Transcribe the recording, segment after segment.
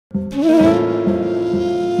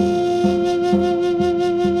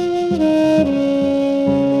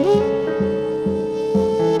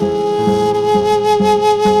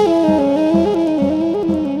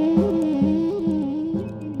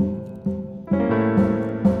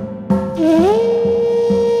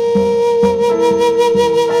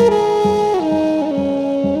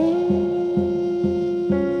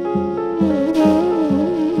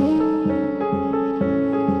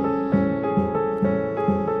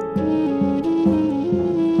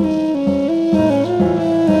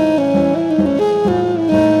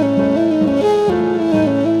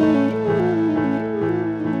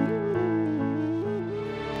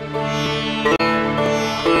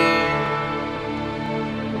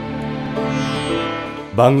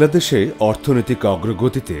বাংলাদেশে অর্থনৈতিক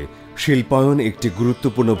অগ্রগতিতে শিল্পায়ন একটি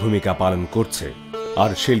গুরুত্বপূর্ণ ভূমিকা পালন করছে,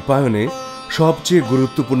 আর শিল্পায়নে সবচেয়ে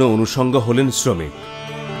গুরুত্বপূর্ণ অনুষঙ্গ হলেন শ্রমিক।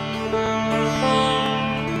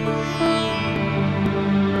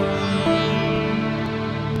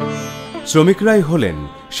 শ্রমিকরাই হলেন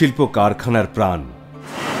শিল্প কারখানার প্রাণ।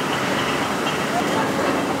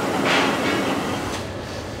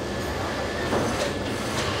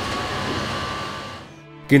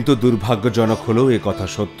 কিন্তু দুর্ভাগ্যজনক হলেও এ কথা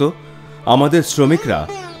সত্য, আমাদের শ্রমিকরা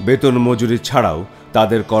বেতন মজুরি ছাড়াও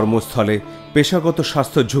তাদের কর্মস্থলে পেশাগত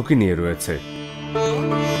স্বাস্থ্য ঝুঁকি নিয়ে রয়েছে।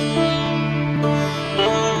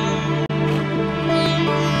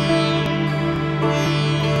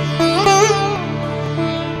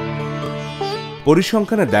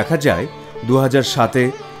 পরিসংখ্যানে দেখা যায় 2007-এ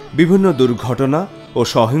বিভিন্ন দুর্ঘটনা ও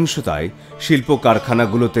সহিংসতায় শিল্প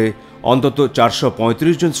কারখানাগুলোতে অন্তত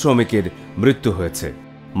 435 জন শ্রমিকের মৃত্যু হয়েছে।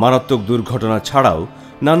 মারাত্মক দুর্ঘটনা ছাড়াও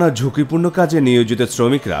নানা ঝুঁকিপূর্ণ কাজে নিয়োজিত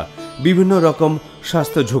শ্রমিকরা বিভিন্ন রকম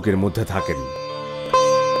স্বাস্থ্য ঝুঁকির মধ্যে থাকেন।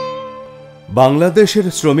 বাংলাদেশের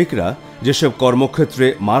শ্রমিকরা যেসব কর্মক্ষেত্রে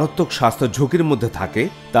মারাত্মক স্বাস্থ্য ঝুঁকির মধ্যে থাকে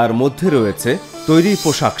তার মধ্যে রয়েছে তৈরি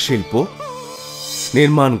পোশাক শিল্প,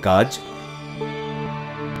 নির্মাণ কাজ,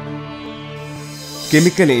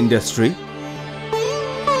 কেমিক্যাল ইন্ডাস্ট্রি,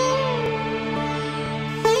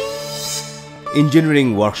 ইঞ্জিনিয়ারিং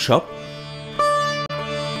ওয়ার্কশপ,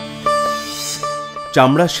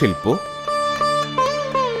 চামড়া শিল্প,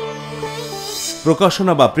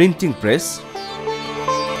 প্রকাশনা বা প্রিন্টিং প্রেস,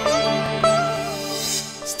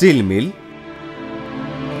 স্টিল মিল,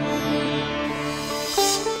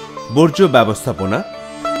 বর্জ্য ব্যবস্থাপনা,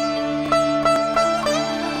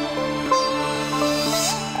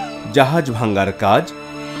 জাহাজ ভাঙ্গার কাজ,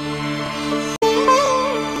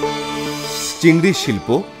 চিংড়ি শিল্প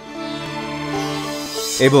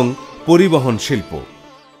এবং পরিবহন শিল্প।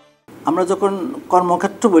 আমরা যখন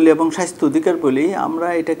কর্মক্ষেত্র বলি এবং স্বাস্থ্য অধিকার বলি, আমরা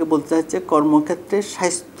এটাকে বলতে চাচ্ছি কর্মক্ষেত্রে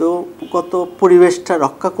স্বাস্থ্যগত পরিবেশটা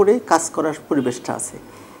রক্ষা করে কাজ করার পরিবেশটা আছে,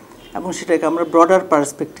 এবং সেটাকে আমরা ব্রডার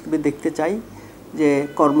পার্সপেক্টিভে দেখতে চাই যে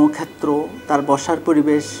কর্মক্ষেত্র, তার বসার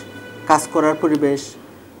পরিবেশ, কাজ করার পরিবেশ,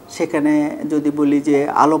 সেখানে যদি বলি যে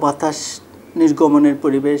আলো বাতাস নির্গমনের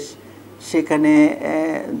পরিবেশ, সেখানে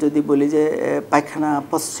যদি বলি যে পায়খানা,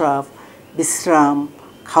 প্রস্রাব, বিশ্রাম,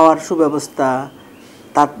 খাওয়ার সুব্যবস্থা,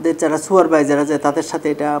 তাদের যারা সুপারভাইজার আছে তাদের সাথে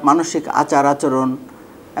এটা মানসিক আচার আচরণ,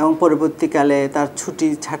 এবং পরবর্তীকালে তার ছুটি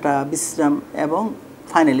ছাটা, বিশ্রাম, এবং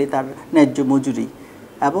ফাইনালি তার ন্যায্য মজুরি,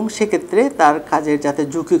 এবং সেক্ষেত্রে তার কাজের যাতে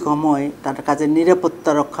ঝুঁকি কম হয়, তার কাজের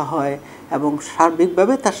নিরাপত্তা রক্ষা হয়, এবং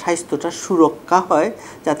সার্বিকভাবে তার স্বাস্থ্যটা সুরক্ষা হয়,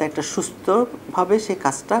 যাতে একটা সুস্থভাবে সে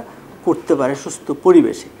কাজটা করতে পারে সুস্থ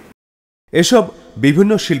পরিবেশে। এসব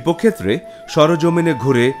বিভিন্ন শিল্পক্ষেত্রে সরজমিনে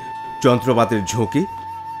ঘুরে যন্ত্রপাতির ঝুঁকি,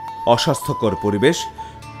 অস্বাস্থ্যকর পরিবেশ,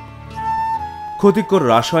 ক্ষতিকর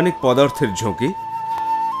রাসায়নিক পদার্থের ঝুঁকি,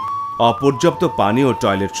 অপর্যাপ্ত পানি ও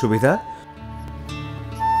টয়লেট সুবিধা,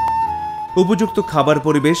 উপযুক্ত খাবার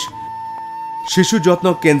পরিবেশ, শিশু যত্ন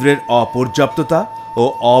কেন্দ্রের অপর্যাপ্ততা ও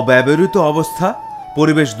অব্যবহৃত অবস্থা,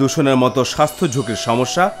 পরিবেশ দূষণের মতো স্বাস্থ্য ঝুঁকির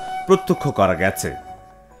সমস্যা প্রত্যক্ষ করা গেছে।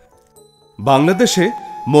 বাংলাদেশে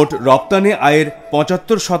মোট রপ্তানি আয়ের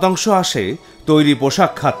 75% আসে তৈরি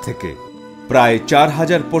পোশাক খাত থেকে। প্রায়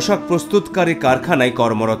 4000 পোশাক প্রস্তুতকারী কারখানায়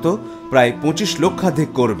কর্মরত প্রায় 25 লক্ষাধিক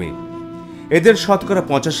কর্মী। এদের শতকরা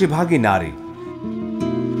 85% নারী।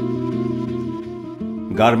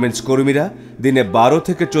 গার্মেন্টস কর্মীরা দিনে 12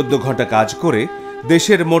 থেকে 14 ঘন্টা কাজ করে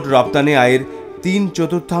দেশের মোট রপ্তানি আয়ের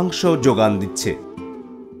 3/4 যোগান দিচ্ছে।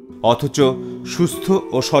 অথচ সুস্থ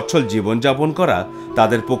ও সচ্ছল জীবনযাপন করা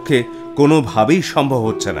তাদের পক্ষে কোনোভাবেই সম্ভব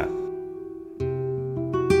হচ্ছে না।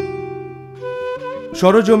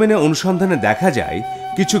 সরজমিনে অনুসন্ধানে দেখা যায়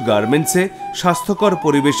কিছু গার্মেন্টসে স্বাস্থ্যকর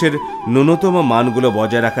পরিবেশের ন্যূনতম মানগুলো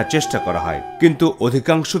বজায় রাখার চেষ্টা করা হয়, কিন্তু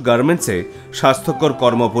অধিকাংশ গার্মেন্টসে স্বাস্থ্যকর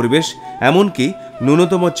কর্মপরিবেশ, এমনকি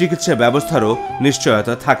ন্যূনতম চিকিৎসা ব্যবস্থারও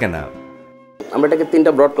নিশ্চয়তা থাকে না। আমরা এটাকে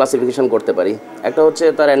 3টা ব্রড ক্লাসিফিকেশন করতে পারি। একটা হচ্ছে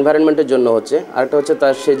তার এনভায়রনমেন্টের জন্য হচ্ছে, আরেকটা হচ্ছে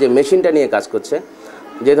তার সে যে মেশিনটা নিয়ে কাজ করছে,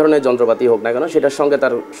 যে ধরনের যন্ত্রপাতি হোক না কেন, সেটার সঙ্গে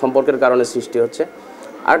তার সম্পর্কের কারণে সৃষ্টি হচ্ছে।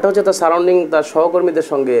 আরেকটা হচ্ছে তার সারাউন্ডিং, তার সহকর্মীদের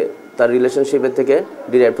সঙ্গে তার রিলেশনশিপের থেকে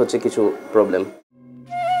ডিরাইভ হচ্ছে কিছু প্রবলেম।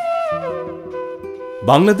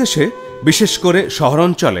 বাংলাদেশে বিশেষ করে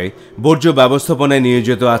শহরাঞ্চলে বর্জ্য ব্যবস্থাপনায়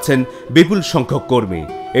নিয়োজিত আছেন বিপুল সংখ্যক কর্মী।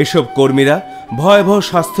 এসব কর্মীরা ভয়াবহ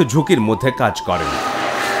স্বাস্থ্য ঝুঁকির মধ্যে কাজ করেন।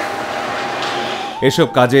 এসব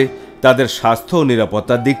কাজে তাদের স্বাস্থ্য ও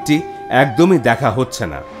নিরাপত্তার দিকটি একদমই দেখা হচ্ছে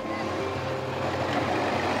না।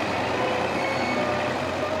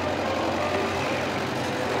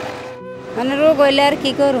 মানে রোগ হইলে আর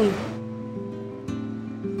কি করুম,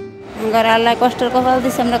 আল্লাহ কষ্টের কপাল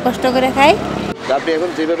দিছে, আমরা কষ্ট করে খাই। আপনি এখন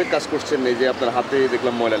যেভাবে কাজ করছেন, এই যে আপনার হাতে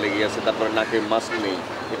দেখলাম ময়লা লেগে আছে, তারপরে নাকে মাস্ক নেই,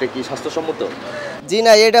 এটা কি স্বাস্থ্যসম্মত? জি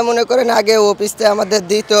না, এটা মনে করেন আগে অফিসে আমাদের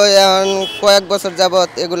দিত, এখন কয়েক বছর যাবত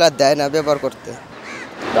এগুলা দেয় না ব্যবহার করতে।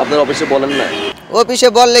 আপনার অফিসে বলেন না? অফিসে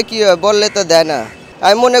বললে কি হয়, বললে তো দেয় না।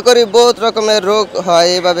 আমি মনে করি বহুত রকমের রোগ হয়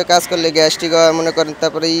এইভাবে কাজ করলে, গ্যাস্ট্রিক হয় মনে করেন,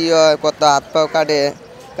 তারপরে হয় কত হাত পাও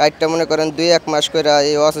কাটটা মনে করেন 2-1 মাস করে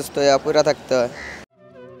এই অসুস্থ হয়ে পুরা থাকতে হয়।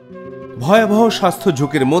 ভয়াবহ স্বাস্থ্য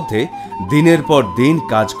ঝুঁকির মধ্যে দিনের পর দিন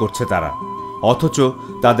কাজ করছে তারা, অথচ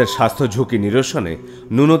তাদের স্বাস্থ্য ঝুঁকি নিরসনে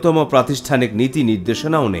ন্যূনতম প্রাতিষ্ঠানিক নীতি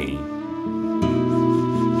নির্দেশনাও নেই।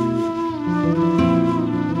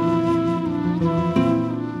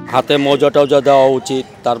 হাতে মোজা টোজা দেওয়া উচিত,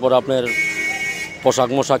 তারপর আপনার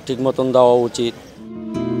পোশাক ঠিক মতন দেওয়া উচিত।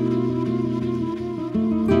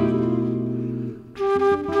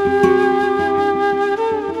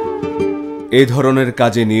 এ ধরনের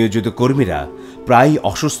কাজে নিয়োজিত কর্মীরা প্রায়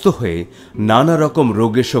অসুস্থ হয়ে নানা রকম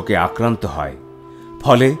রোগে শোকে আক্রান্ত হয়,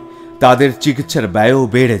 ফলে তাদের চিকিৎসার ব্যয়ও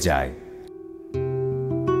বেড়ে যায়।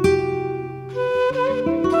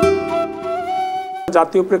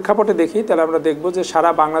 জাতীয় প্রেক্ষাপটে দেখি তাহলে আমরা দেখব যে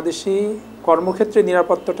সারা বাংলাদেশি কর্মক্ষেত্রে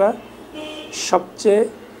নিরাপত্তাটা সবচেয়ে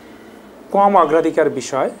কম অগ্রাধিকার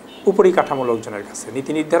বিষয় উপরিকাঠামো লোকজনের কাছে,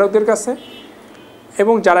 নীতি নির্ধারকদের কাছে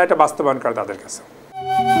এবং যারা এটা বাস্তবায়ন করে তাদের কাছে।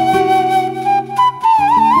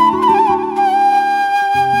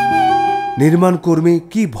 নির্মাণ কর্মী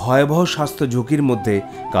কি ভয়াবহ স্বাস্থ্য ঝুঁকির মধ্যে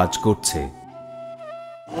কাজ করছে।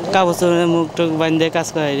 কাগজের মুখ টুক বাঁধে কাজ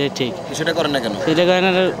করে, এটা ঠিক। সেটা করেন না কেন? এটা করেন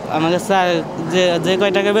আমাকে যে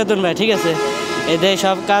কয় টাকা বেতন পায়, ঠিক আছে, এদের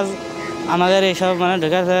সব কাজ আমাদের এইসব মানে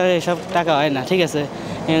ঢোকা এইসব টাকা হয় না, ঠিক আছে।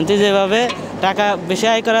 কিন্তু যেভাবে টাকা বেশি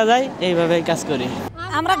আয় করা যায় এইভাবে কাজ করি।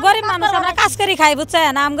 আমরা গরিব মানুষ, আমরা কাজ করি খাই,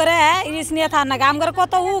 বুঝছেন। আমগরে ইরিশ নিয়ে থান না, আমগরে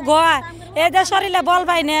কত ঘর, এদের শরীরে বল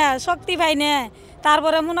পাই না, শক্তি পাই না,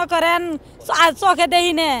 তারপরে মনে করেন চোখে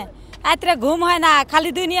দেখি না, রাত্রে ঘুম হয় না,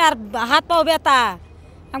 খালি দুনিয়ার হাত পাও ব্যথা,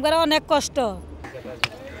 আমগরে অনেক কষ্ট।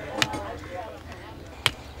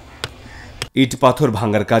 ইট পাথর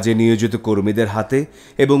ভাঙার কাজে নিয়োজিত কর্মীদের হাতে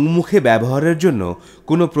এবং মুখে ব্যবহারের জন্য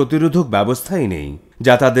কোনো প্রতিরোধক ব্যবস্থাই নেই,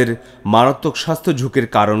 যা তাদের মারাত্মক স্বাস্থ্য ঝুঁকির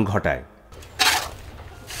কারণ ঘটায়।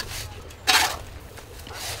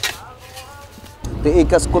 তো এই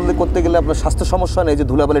কাজ করতে গেলে আপনার স্বাস্থ্য সমস্যা নেই যে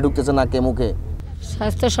ধুলাবালি ঢুকতেছে নাকে মুখে?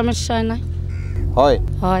 স্বাস্থ্য সমস্যা হয় না? হয়।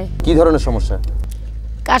 হয়। কি ধরনের সমস্যা?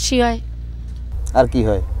 কাশি হয়। আর কি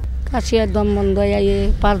হয়? কাশি হয়, দম বন্ধ হয়,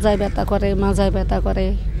 পারজায় ব্যথা করে, মাজায় ব্যথা করে,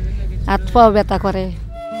 হাত পাও ব্যথা করে।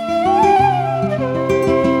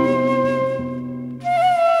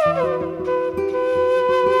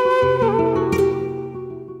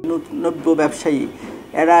 নব্য ব্যবসায়ী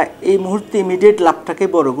এরা এই মুহূর্তে ইমিডিয়েট লাভটাকে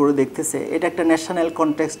বড় করে দেখতেছে। এটা একটা ন্যাশনাল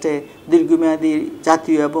কনটেক্সটে দীর্ঘমেয়াদী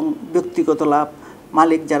জাতীয় এবং ব্যক্তিগত লাভ,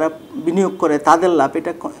 মালিক যারা বিনিয়োগ করে তাদের লাভ,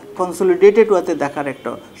 এটা কনসলিডেটেড ওয়াতে দেখার একটা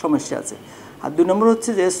সমস্যা আছে। আর 2 নম্বর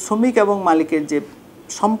হচ্ছে যে শ্রমিক এবং মালিকের যে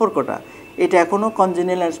সম্পর্কটা, এটা এখনও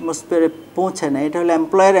কনজেনিয়াল অ্যাটমসফিয়ারে পৌঁছায় না। এটা হলো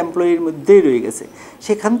এমপ্লয়ির মধ্যেই রয়ে গেছে।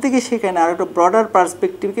 সেখান থেকে সেখানে আর একটা ব্রডার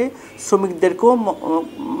পার্সপেক্টিভে শ্রমিকদেরকেও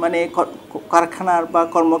মানে কারখানার বা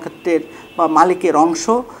কর্মক্ষেত্রের বা মালিকের অংশ,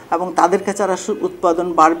 এবং তাদের কাছে আর উৎপাদন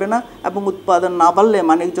বাড়বে না, এবং উৎপাদন না বাড়লে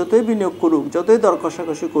মালিক যতই বিনিয়োগ করুক, যতই দর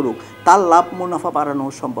কষাকষি করুক, তার লাভ মুনাফা বাড়ানো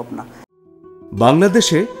সম্ভব না।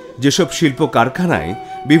 বাংলাদেশে যেসব শিল্প কারখানায়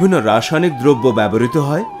বিভিন্ন রাসায়নিক দ্রব্য ব্যবহৃত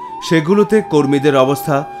হয়, সেগুলোতে কর্মীদের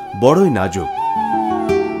অবস্থা বড়ই নাজুক।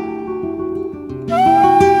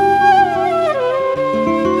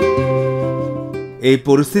 এই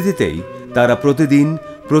পরিস্থিতিতেই তারা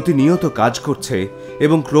প্রতিনিয়ত কাজ করছে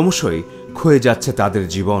এবং ক্রমশই ক্ষয়ে যাচ্ছে তাদের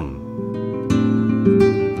জীবন।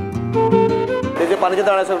 এই যে পানিতে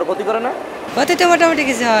দাঁড়াচ্ছে, ওটা ক্ষতি করে না? ক্ষতি তো মোটামুটি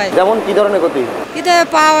কিছু হয়। যেমন কি ধরনের ক্ষতি? কিন্তু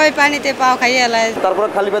পাও হয়, পানিতে পাও খাইয়ে এলায়। তারপরে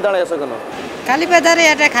খালি পায়ে দাঁড়িয়ে আছে কেন? খালি পায়ে দাঁড়িয়ে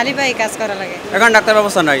এটা খালি পায়ে কাজ করা লাগে। এখন ডাক্তার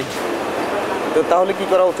ব্যবস্থা নাই। তো তাহলে কি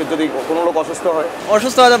করা উচিত যদি কোনো লোক অসুস্থ হয়?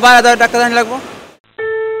 অসুস্থ হলে বাইরে ডাক্তার দেখানো লাগবো।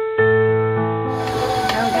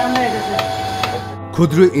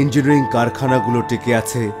 ক্ষুদ্র ইঞ্জিনিয়ারিং কারখানাগুলো টিকে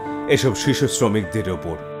আছে এসব শিশু শ্রমিকদের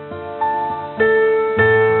ওপর।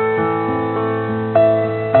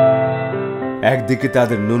 একদিকে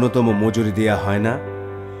তাদের ন্যূনতম মজুরি দেয়া হয় না,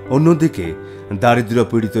 অন্যদিকে দারিদ্র্য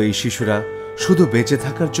পীড়িত এই শিশুরা শুধু বেঁচে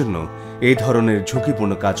থাকার জন্য এই ধরনের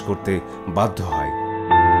ঝুঁকিপূর্ণ কাজ করতে বাধ্য হয়।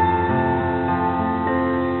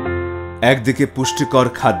 একদিকে পুষ্টিকর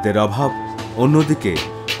খাদ্যের অভাব, অন্যদিকে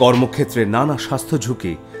কর্মক্ষেত্রে নানা স্বাস্থ্য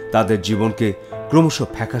ঝুঁকি তাদের জীবনকে ক্রমশ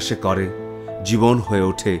ফ্যাকাশে করে, জীবন হয়ে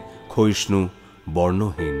ওঠে ক্ষয়িষ্ণু,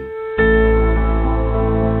 বর্ণহীন।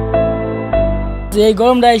 এই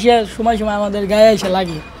গরমটা এসে সময় আমাদের গায়ে এসে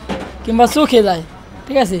লাগে, কিংবা চোখে যায়,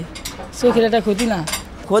 ঠিক আছে, চোখের একটা ক্ষতি না।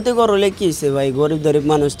 ক্ষতিকর হলে কি হয়েছে ভাই, গরিব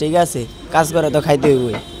মানুষ, ঠিক আছে, কাজ করে তো খাইতে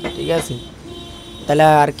হইবই, ঠিক আছে, তাহলে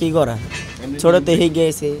আর কি করা, ছোটতে হয়ে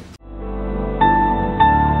গিয়েছে।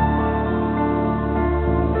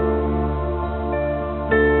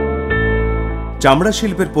 চামড়া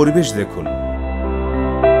শিল্পের পরিবেশ দেখুন।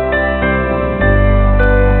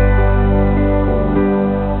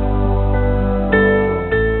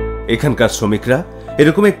 এখানকার শ্রমিকরা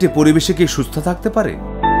এরকম একটি পরিবেশে কি সুস্থ থাকতে পারে?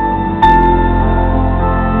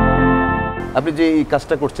 আপনি যে এই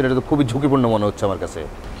কাজটা করছেন এটা তো খুবই ঝুঁকিপূর্ণ মনে হচ্ছে আমার কাছে।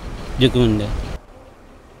 ঝুঁকিপূর্ণ।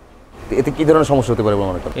 এতে কি ধরনের সমস্যা হতে পারে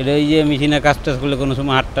মনে করেন? এটা এই যে মেশিনে কাজ টাজ করলে কোনো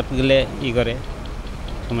সময় হাত টাত গেলে করে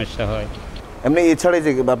সমস্যা হয়। এমনি এছাড়াই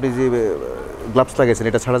যে আপনি যে গ্লাভস লাগাইছেন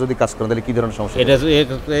এটা ছাড়া যদি কাজ করেন তাহলে কি ধরনের সমস্যা? এটা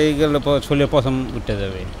এইগুলো ছুলে পছন্দ উঠতে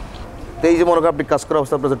যাবে। তো এই যে মনে করেন আপনি কাজ করা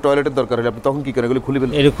অবস্থা আপনার টয়লেটের দরকার হলে আপনি তখন কি করেন? এগুলো খুলে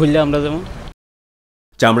ফেলেন? এটা খুললে আমরা যেমন।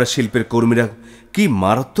 চামড়া শিল্পের কর্মীরা কি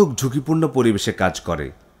মারাত্মক ঝুঁকিপূর্ণ পরিবেশে কাজ করে।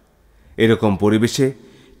 এরকম পরিবেশে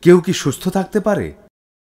কেউ কি সুস্থ থাকতে পারে?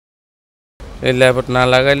 এই ল্যাবট না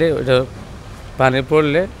লাগাইলে ওইটা পানি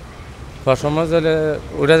পড়লে ফসমজ হলে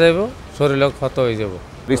উড়ে যাব, শরীরে ক্ষত হয়ে যাব,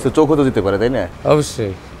 চোখও তো দিতে পারে, তাই না?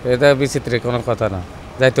 অবশ্যই, এটা বিচিত্র কোনো কথা না,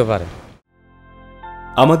 যাইতে পারে।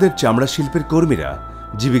 আমাদের চামড়া শিল্পের কর্মীরা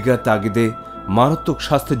জীবিকার তাগিদে মারাত্মক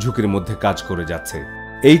স্বাস্থ্য ঝুঁকির মধ্যে কাজ করে যাচ্ছে।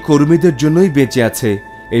 এই কর্মীদের জন্যই বেঁচে আছে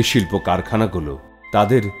এই শিল্প কারখানাগুলো।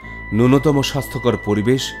 তাদের ন্যূনতম স্বাস্থ্যকর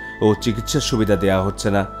পরিবেশ ও চিকিৎসার সুবিধা দেওয়া হচ্ছে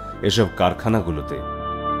না এসব কারখানাগুলোতে।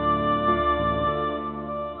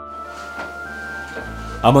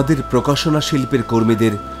 আমাদের প্রকাশনা শিল্পের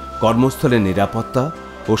কর্মীদের কর্মস্থলের নিরাপত্তা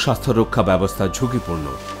ও স্বাস্থ্য রক্ষা ব্যবস্থা ঝুঁকিপূর্ণ।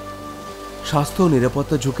 স্বাস্থ্য ও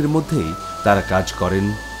নিরাপত্তা ঝুঁকির মধ্যেই তারা কাজ করেন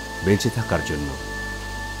বেঁচে থাকার জন্য।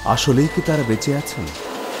 আসলেই কি তারা বেঁচে আছেন?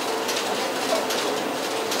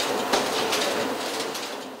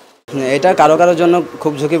 এটা কারো কারোর জন্য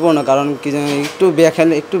খুব ঝুঁকিপূর্ণ, কারণ কি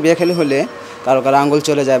একটু বেখেলি হলে কারো কারো আঙ্গুল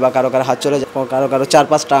চলে যায় বা কারো কারো হাত চলে যায়, কারো কারো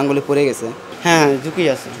 4-5টা আঙ্গুলে পড়ে গেছে। হ্যাঁ, ঝুঁকি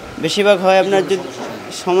আছে। বেশিরভাগ হয় আপনার যদি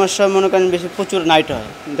সমস্যা মনে করেন বেশি প্রচুর নাইট হয়,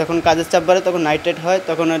 যখন কাজের চাপ বাড়ে তখন নাইট টাইট হয়,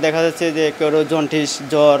 তখন দেখা যাচ্ছে যে কেউ জন্ডিস,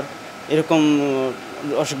 জ্বর এরকম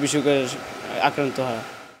অসুখ বিসুখে আক্রান্ত হয়।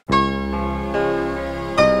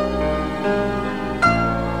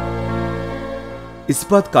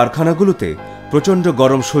 ইস্পাত কারখানাগুলোতে প্রচণ্ড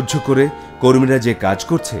গরম সহ্য করে কর্মীরা যে কাজ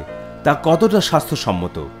করছে তা কতটা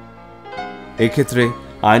স্বাস্থ্যসম্মত? এক্ষেত্রে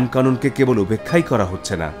আইন কানুনকে কেবল উপেক্ষাই করা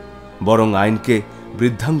হচ্ছে না, বরং আইনকে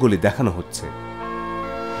বৃদ্ধাঙ্গুলি দেখানো হচ্ছে।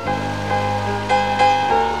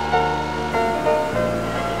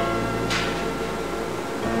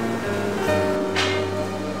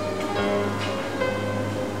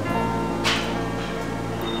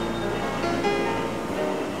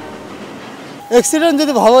 অ্যাক্সিডেন্ট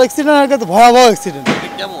যদি ভালো অ্যাক্সিডেন্ট হয় তো ভয়াবহ অ্যাক্সিডেন্ট।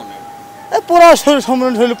 কেমন? পুরো শরীর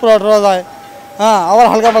সম্পূর্ণ শরীর পুরো টরা যায়। হ্যাঁ, আবার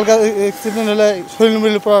হালকা পালকা অ্যাক্সিডেন্ট হলে শরীর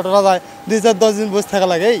মিলে পুরো টরা যায়, 2-4-10 দিন বসে থাকা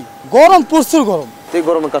লাগে। এই গরম, প্রচুর গরম। এই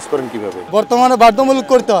গরমে কাজ করেন কিভাবে? বর্তমানে বাধ্যতামূলক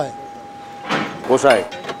করতে হয়। পোষায়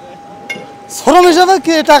শ্রম হিসাবে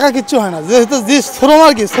কি টাকা কিচ্ছু হয় না, যেহেতু যে শ্রম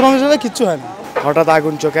আর কি, শ্রম হিসাবে কিচ্ছু হয় না। হঠাৎ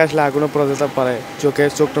আগুন চোখে আসলে আগুনও পড়ে যেতে পারে,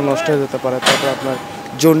 চোখটা নষ্ট হয়ে যেতে পারে, তারপর আপনার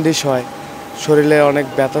জন্ডিস হয়, শরীরে অনেক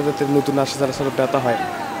ব্যথা যেতে নতুন আসে যারা সাথে ব্যথা হয়,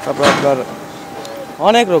 তারপর আপনার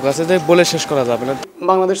অনেক রোগ আছে যে বলে শেষ করা যাবে না।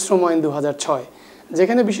 বাংলাদেশ শ্রম আইন 2006,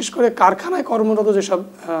 যেখানে বিশেষ করে কারখানায় কর্মরত যেসব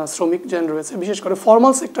শ্রমিক জন রয়েছে, বিশেষ করে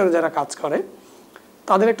ফর্মাল সেক্টরে যারা কাজ করে,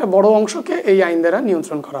 তাদের একটা বড় অংশকে এই আইন দ্বারা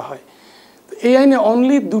নিয়ন্ত্রণ করা হয়। এই আইনে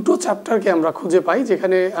অনলি 2টো চ্যাপ্টারকে আমরা খুঁজে পাই,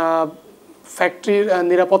 যেখানে ফ্যাক্টরির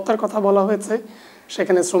নিরাপত্তার কথা বলা হয়েছে,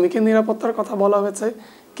 সেখানে শ্রমিকের নিরাপত্তার কথা বলা হয়েছে,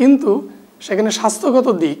 কিন্তু সেখানে স্বাস্থ্যগত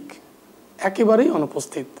দিক একেবারেই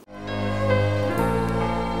অনুপস্থিত।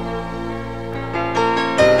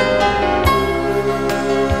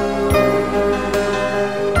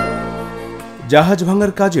 জাহাজ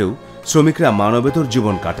ভাঙার কাজেও শ্রমিকরা মানবেতর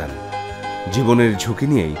জীবন কাটান। জীবনের ঝুঁকি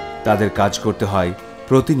নিয়েই তাদের কাজ করতে হয়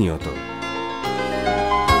প্রতিনিয়ত।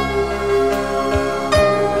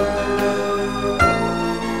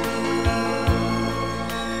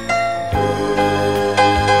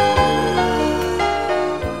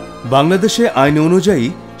 বাংলাদেশে আইন অনুযায়ী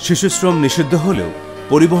শিশুশ্রম নিষিদ্ধ হলেও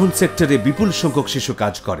পরিবহন সেক্টরে বিপুল সংখ্যক শিশু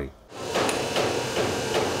কাজ করে।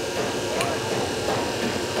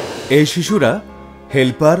 এই শিশুরা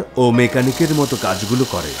হেল্পার ও মেকানিকের মতো কাজগুলো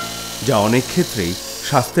করে, যা অনেক ক্ষেত্রেই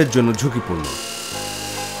স্বাস্থ্যের জন্য ঝুঁকিপূর্ণ।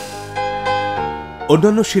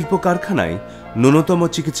 অন্যান্য শিল্প কারখানায় ন্যূনতম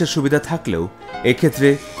চিকিৎসা সুবিধা থাকলেও এক্ষেত্রে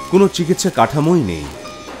কোনো চিকিৎসা কাঠামোই নেই।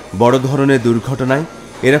 বড় ধরনের দুর্ঘটনায়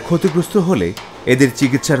এরা ক্ষতিগ্রস্ত হলে এদের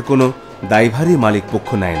চিকিৎসার কোনো দায়ভারই মালিক পক্ষ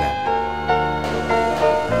নেয় না।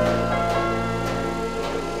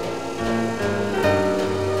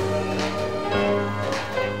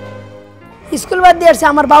 স্কুল বাদ দিয়ে আসছে,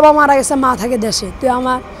 আমার বাবা মারা গেছে, মা থাকে দেশে, তুই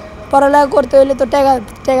আমার পড়ালেখা করতে হইলে তো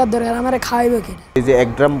টাকার দরকার, আমার খাওয়াইবে কি? এই যে 1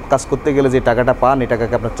 গ্রাম কাজ করতে গেলে যে টাকাটা পান, এই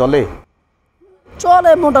টাকাকে আপনার চলে?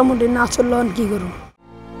 চলে মোটামুটি, না চললো কি করুন।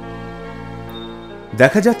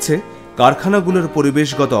 দেখা যাচ্ছে কারখানাগুলোর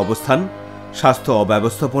পরিবেশগত অবস্থান, স্বাস্থ্য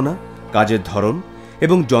অব্যবস্থাপনা, কাজের ধরন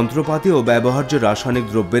এবং যন্ত্রপাতি ও ব্যবহার্য রাসায়নিক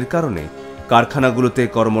দ্রব্যের কারণে কারখানাগুলোতে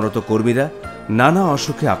কর্মরত কর্মীরা নানা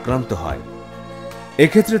অসুখে আক্রান্ত হয়।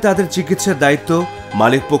 এক্ষেত্রে তাদের চিকিৎসার দায়িত্ব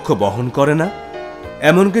মালিকপক্ষ বহন করে না,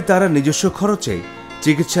 এমনকি তারা নিজস্ব খরচে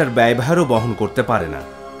চিকিৎসার ব্যয়ভারও বহন করতে পারে না,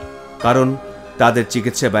 কারণ তাদের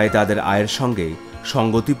চিকিৎসা ব্যয় তাদের আয়ের সঙ্গে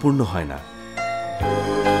সঙ্গতিপূর্ণ হয় না।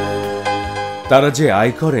 তারা যে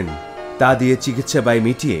আয় করেন তা দিয়ে চিকিৎসা ব্যয়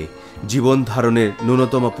মিটিয়ে জীবন ধারণের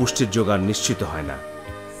ন্যূনতম পুষ্টির যোগান নিশ্চিত হয় না।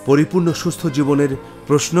 পরিপূর্ণ সুস্থ জীবনের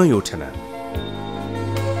প্রশ্নই ওঠে না।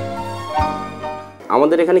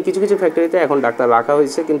 আমাদের এখানে কিছু কিছু ফ্যাক্টরিতে এখন ডাক্তার রাখা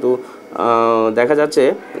হয়েছে, কিন্তু দেখা যাচ্ছে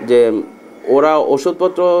যে ওরা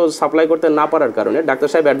ওষুধপত্র সাপ্লাই করতে না পারার কারণে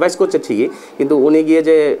ডাক্তার সাহেব অ্যাডভাইস করছে ঠিকই, কিন্তু উনি গিয়ে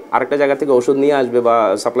যে আরেকটা জায়গা থেকে ওষুধ নিয়ে আসবে বা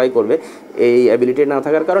সাপ্লাই করবে, এই অ্যাবিলিটি না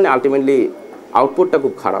থাকার কারণে আলটিমেটলি আউটপুটটা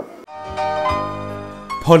খুব খারাপ।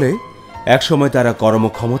 ফলে একসময় তারা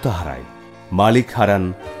কর্মক্ষমতা হারায়, মালিক হারান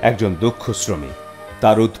একজন দক্ষ শ্রমিক,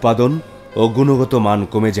 তার উৎপাদন ও গুণগত মান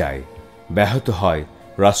কমে যায়, ব্যাহত হয়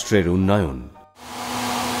রাষ্ট্রের উন্নয়ন।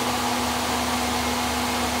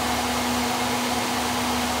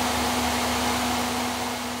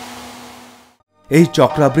 এই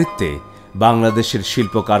চক্রাবৃত্তে বাংলাদেশের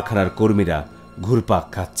শিল্প কারখানার কর্মীরা ঘুরপাক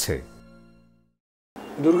খাচ্ছে।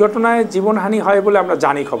 দুর্ঘটনায় জীবনহানি হয় বলে আমরা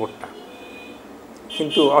জানি খবরটা,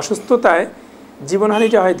 কিন্তু অসুস্থতায়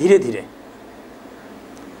জীবনহানিটা হয় ধীরে ধীরে,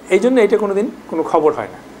 এই জন্য এটা কোনোদিন কোনো খবর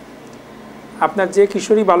হয় না। আপনার যে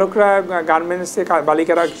কিশোরী বালকরা গার্মেন্টসে,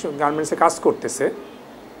 বালিকারা গার্মেন্টসে কাজ করতেছে,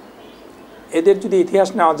 এদের যদি ইতিহাস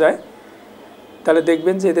নেওয়া যায় তাহলে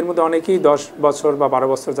দেখবেন যে এদের মধ্যে অনেকেই 10 বছর বা 12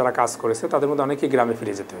 বছর যারা কাজ করেছে তাদের মধ্যে অনেকেই গ্রামে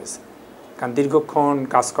ফিরে যেতে হয়েছে, কারণ দীর্ঘক্ষণ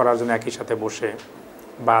কাজ করার জন্য একই সাথে বসে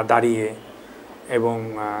বা দাঁড়িয়ে, এবং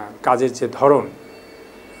কাজের যে ধরন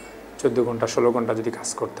 14 ঘন্টা 16 ঘন্টা যদি কাজ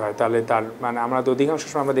করতে হয়, তাহলে তার মানে আমরা তো অধিকাংশ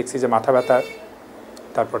সময় আমরা দেখছি যে মাথা ব্যথা,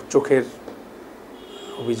 তারপর চোখের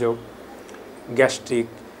অভিযোগ, গ্যাস্ট্রিক,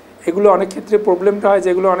 এগুলো অনেক ক্ষেত্রে প্রবলেমটা হয়,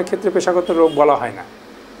 যেগুলো অনেক ক্ষেত্রে পেশাগত রোগ বলা হয় না,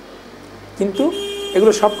 কিন্তু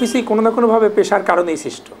এগুলো সব কিছুই কোনো না কোনোভাবে পেশার কারণেই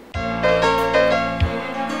সৃষ্ট।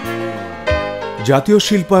 জাতীয়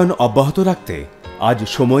শিল্পায়ন অব্যাহত রাখতে আজ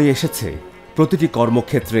সময় এসেছে প্রতিটি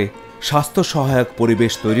কর্মক্ষেত্রে স্বাস্থ্য সহায়ক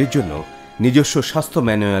পরিবেশ তৈরির জন্য নিজস্ব স্বাস্থ্য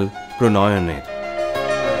ম্যানুয়াল প্রণয়নের।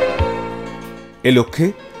 এ লক্ষ্যে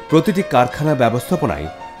প্রতিটি কারখানা ব্যবস্থাপনায়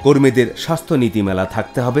কর্মীদের স্বাস্থ্য নীতিমেলা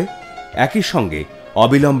থাকতে হবে। একই সঙ্গে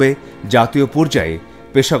অবিলম্বে জাতীয় পর্যায়ে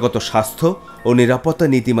পেশাগত স্বাস্থ্য ও নিরাপত্তা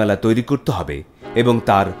নীতিমালা তৈরি করতে হবে এবং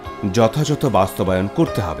তার যথাযথ বাস্তবায়ন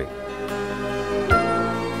করতে হবে।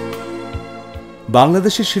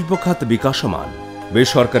 বাংলাদেশের শিল্প খাত বিকাশমান,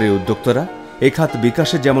 বেসরকারি উদ্যোক্তারা এ খাত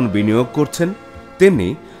বিকাশে যেমন বিনিয়োগ করছেন, তেমনি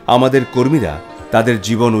আমাদের কর্মীরা তাদের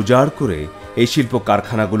জীবন উজাড় করে এই শিল্প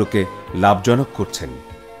কারখানাগুলোকে লাভজনক করছেন।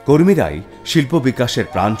 কর্মীরাই শিল্প বিকাশের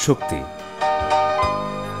প্রাণশক্তি।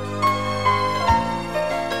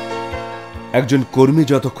 একজন কর্মী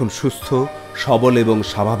যতক্ষণ সুস্থ, সবল এবং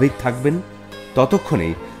স্বাভাবিক থাকবেন,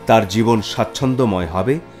 ততক্ষণেই তার জীবন স্বাচ্ছন্দ্যময়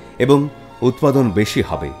হবে এবং উৎপাদন বেশি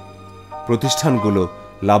হবে, প্রতিষ্ঠানগুলো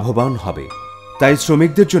লাভবান হবে। তাই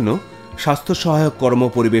শ্রমিকদের জন্য স্বাস্থ্য সহায়ক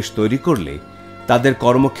কর্মপরিবেশ তৈরি করলে, তাদের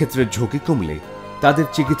কর্মক্ষেত্রের ঝুঁকি কমলে, তাদের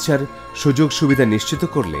চিকিৎসার সুযোগ সুবিধা নিশ্চিত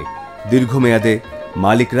করলে দীর্ঘমেয়াদে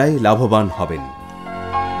মালিকরাই লাভবান হবেন।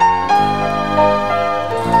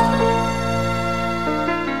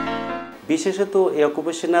 বিশেষত এই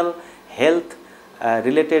অকুপেশনাল হেলথ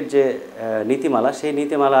রিলেটেড যে নীতিমালা, সেই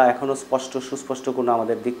নীতিমালা এখনও সুস্পষ্ট কোনো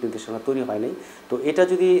আমাদের দিক নির্দেশনা তৈরি হয়নি। তো এটা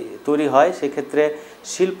যদি তৈরি হয়, সেক্ষেত্রে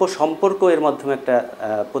শিল্প সম্পর্ক এর মাধ্যমে একটা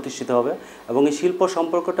প্রতিষ্ঠিত হবে, এবং এই শিল্প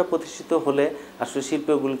সম্পর্কটা প্রতিষ্ঠিত হলে আসলে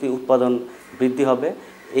শিল্পগুলিতে উৎপাদন বৃদ্ধি হবে।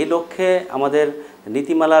 এই লক্ষ্যে আমাদের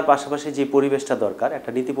নীতিমালার পাশাপাশি যে পরিবেশটা দরকার,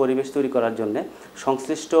 একটা নীতি পরিবেশ তৈরি করার জন্য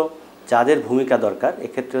সংশ্লিষ্ট যাদের ভূমিকা দরকার,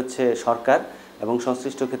 এক্ষেত্রে হচ্ছে সরকার এবং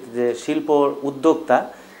সংশ্লিষ্ট ক্ষেত্রে যে শিল্প উদ্যোক্তা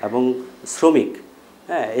এবং শ্রমিক,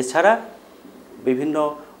 হ্যাঁ, এছাড়া বিভিন্ন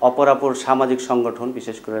অপরাপর সামাজিক সংগঠন,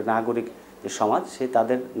 বিশেষ করে নাগরিক যে সমাজ, সে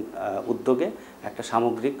তাদের উদ্যোগে একটা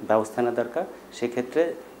সামগ্রিক ব্যবস্থা নেওয়া দরকার। সেক্ষেত্রে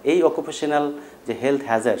এই অকুপেশনাল যে হেলথ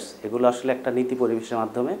হ্যাজার্ডস, এগুলো আসলে একটা নীতি পরিবেশের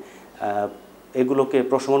মাধ্যমে এগুলোকে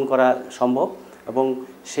প্রশমন করা সম্ভব, এবং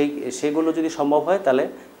সেগুলো যদি সম্ভব হয় তাহলে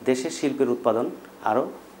দেশের শিল্পের উৎপাদন আরও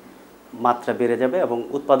মাত্রা বেড়ে যাবে এবং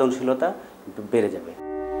উৎপাদনশীলতা বেড়ে যাবে।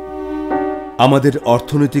 আমাদের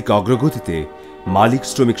অর্থনৈতিক অগ্রগতিতে মালিক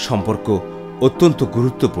শ্রমিক সম্পর্ক অত্যন্ত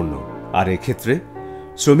গুরুত্বপূর্ণ। আর এক্ষেত্রে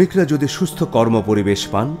শ্রমিকরা যদি সুস্থ কর্মপরিবেশ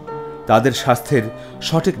পান, তাদের স্বাস্থ্যের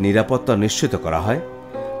সঠিক নিরাপত্তা নিশ্চিত করা হয়,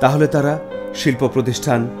 তাহলে তারা শিল্প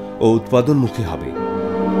প্রতিষ্ঠান ও উৎপাদনমুখী হবে।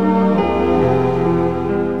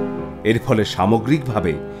 এর ফলে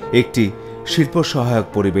সামগ্রিকভাবে একটি শিল্প সহায়ক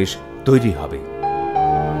পরিবেশ তৈরি হবে।